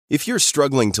If you're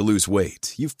struggling to lose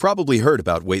weight, you've probably heard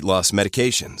about weight loss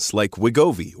medications like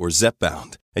Wegovy or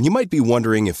Zepbound, and you might be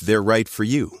wondering if they're right for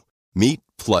you. Meet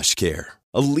PlushCare,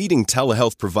 a leading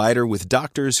telehealth provider with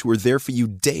doctors who are there for you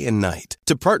day and night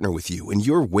to partner with you in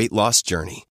your weight loss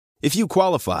journey. If you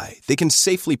qualify, they can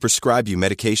safely prescribe you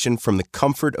medication from the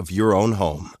comfort of your own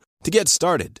home. To get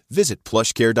started, visit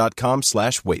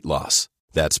plushcare.com/weightloss.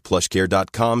 That's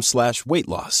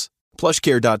plushcare.com/weightloss.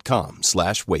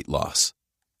 plushcare.com/weightloss.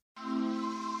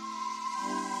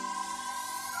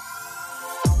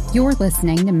 You're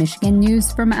listening to Michigan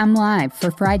News from MLive for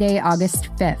Friday, August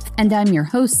 5th, and I'm your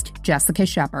host, Jessica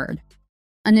Shepard.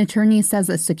 An attorney says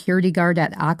a security guard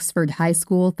at Oxford High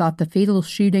School thought the fatal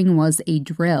shooting was a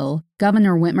drill.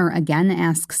 Governor Whitmer again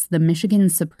asks the Michigan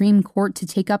Supreme Court to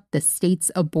take up the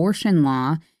state's abortion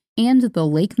law, and the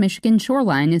Lake Michigan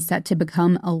shoreline is set to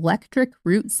become electric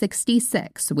Route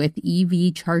 66 with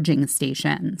EV charging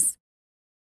stations.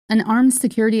 An armed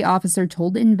security officer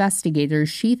told investigators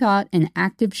she thought an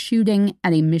active shooting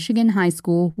at a Michigan high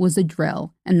school was a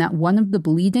drill and that one of the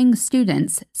bleeding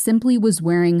students simply was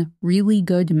wearing really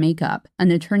good makeup,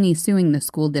 an attorney suing the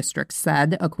school district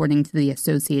said, according to the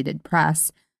Associated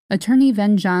Press. Attorney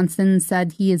Ven Johnson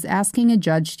said he is asking a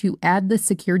judge to add the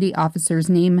security officer's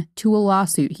name to a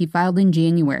lawsuit he filed in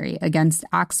January against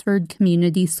Oxford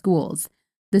Community Schools.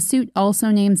 The suit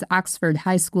also names Oxford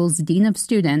High School's dean of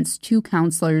students, 2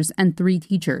 counselors, and 3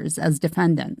 teachers as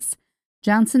defendants.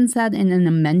 Johnson said in an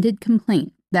amended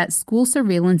complaint that school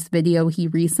surveillance video he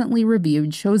recently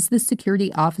reviewed shows the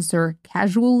security officer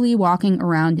casually walking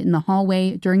around in the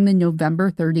hallway during the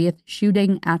November 30th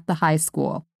shooting at the high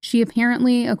school. She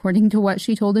apparently, according to what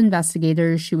she told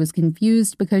investigators, she was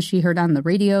confused because she heard on the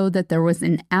radio that there was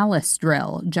an ALICE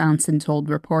drill, Johnson told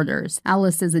reporters.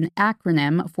 ALICE is an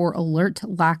acronym for Alert,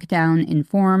 Lockdown,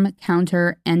 Inform,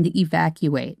 Counter, and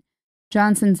Evacuate.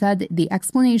 Johnson said the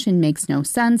explanation makes no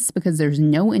sense because there's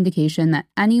no indication that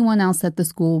anyone else at the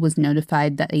school was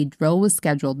notified that a drill was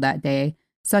scheduled that day.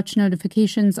 Such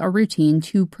notifications are routine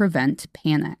to prevent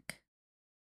panic.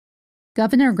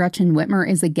 Governor Gretchen Whitmer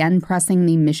is again pressing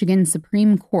the Michigan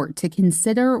Supreme Court to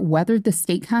consider whether the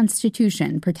state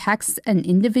constitution protects an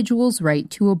individual's right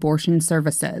to abortion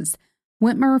services.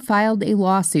 Whitmer filed a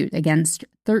lawsuit against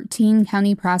 13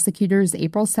 county prosecutors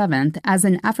April 7th as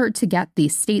an effort to get the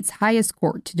state's highest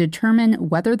court to determine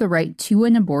whether the right to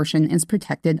an abortion is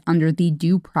protected under the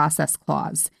Due Process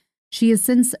Clause. She has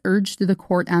since urged the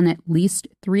court on at least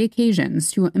 3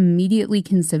 occasions to immediately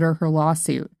consider her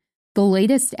lawsuit. The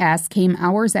latest ask came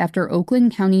hours after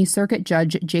Oakland County Circuit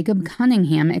Judge Jacob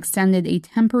Cunningham extended a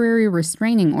temporary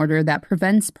restraining order that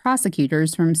prevents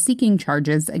prosecutors from seeking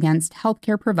charges against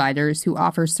healthcare providers who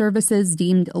offer services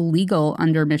deemed illegal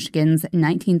under Michigan's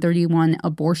 1931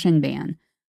 abortion ban.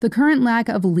 The current lack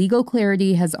of legal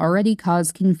clarity has already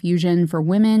caused confusion for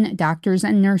women, doctors,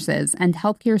 and nurses, and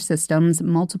healthcare systems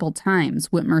multiple times,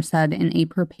 Whitmer said in a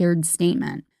prepared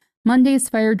statement. Monday's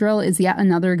fire drill is yet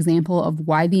another example of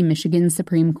why the Michigan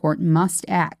Supreme Court must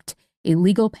act. A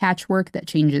legal patchwork that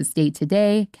changes day to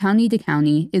day, county to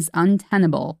county, is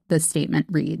untenable, the statement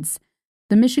reads.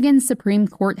 The Michigan Supreme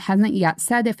Court hasn't yet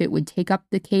said if it would take up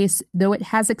the case, though it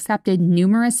has accepted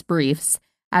numerous briefs.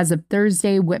 As of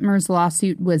Thursday, Whitmer's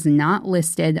lawsuit was not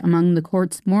listed among the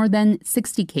court's more than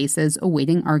 60 cases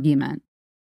awaiting argument.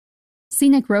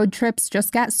 Scenic road trips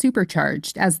just got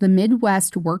supercharged as the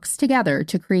Midwest works together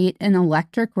to create an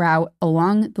electric route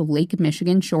along the Lake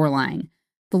Michigan shoreline.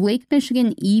 The Lake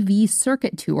Michigan EV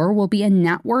Circuit Tour will be a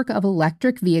network of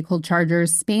electric vehicle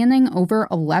chargers spanning over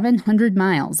 1,100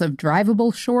 miles of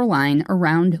drivable shoreline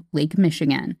around Lake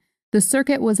Michigan. The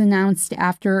circuit was announced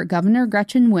after Governor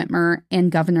Gretchen Whitmer and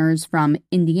governors from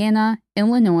Indiana,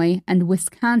 Illinois, and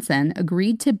Wisconsin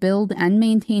agreed to build and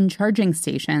maintain charging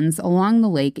stations along the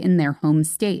lake in their home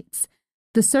states.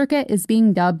 The circuit is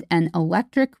being dubbed an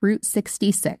electric Route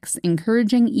 66,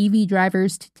 encouraging EV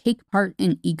drivers to take part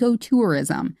in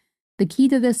ecotourism. The key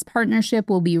to this partnership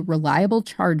will be reliable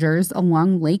chargers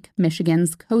along Lake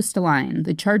Michigan's coastline.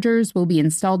 The chargers will be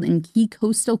installed in key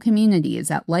coastal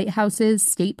communities at lighthouses,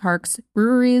 state parks,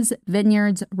 breweries,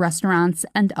 vineyards, restaurants,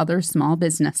 and other small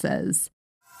businesses.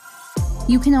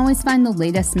 You can always find the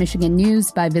latest Michigan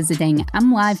news by visiting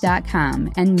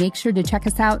mlive.com, and make sure to check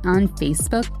us out on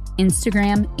Facebook,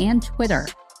 Instagram, and Twitter.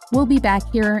 We'll be back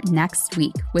here next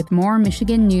week with more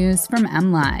Michigan news from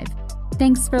MLive.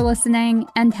 Thanks for listening,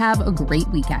 and have a great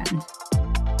weekend.